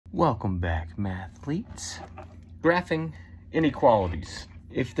Welcome back, mathletes. Graphing inequalities.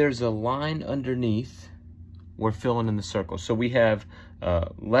 If there's a line underneath, we're filling in the circle. So we have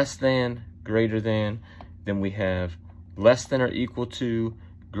less than, greater than, then we have less than or equal to,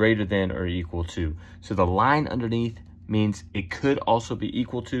 greater than or equal to. So the line underneath means it could also be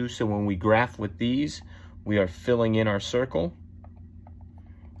equal to. So when we graph with these, we are filling in our circle.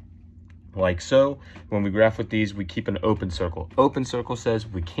 Like so. When we graph with these, we keep an open circle. Open circle says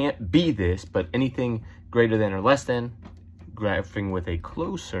we can't be this, but anything greater than or less than, graphing with a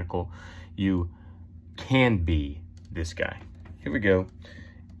closed circle, you can be this guy. Here we go.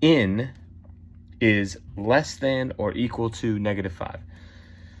 N is less than or equal to -5.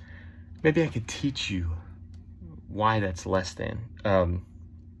 Maybe I could teach you why that's less than.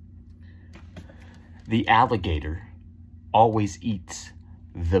 The alligator always eats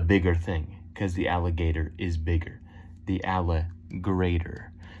the bigger thing because the alligator is bigger, the alligator.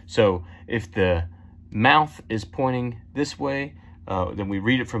 So if the mouth is pointing this way, then we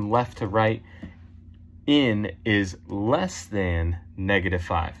read it from left to right. N is less than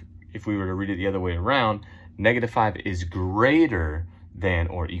 -5. If we were to read it the other way around, -5 is greater than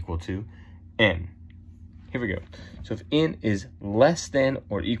or equal to N. Here we go. So if N is less than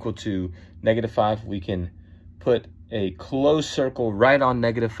or equal to -5, we can put a closed circle right on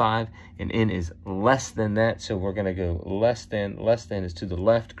 -5, and N is less than that. So we're gonna go less than is to the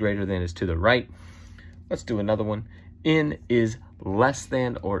left, greater than is to the right. Let's do another one. N is less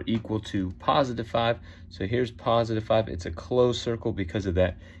than or equal to +5. So here's +5, it's a closed circle because of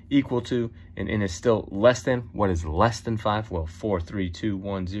that equal to, and N is still less than. What is less than 5? Well, 4, 3, 2,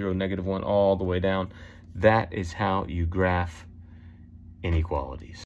 1, 0, -1, all the way down. That is how you graph inequalities.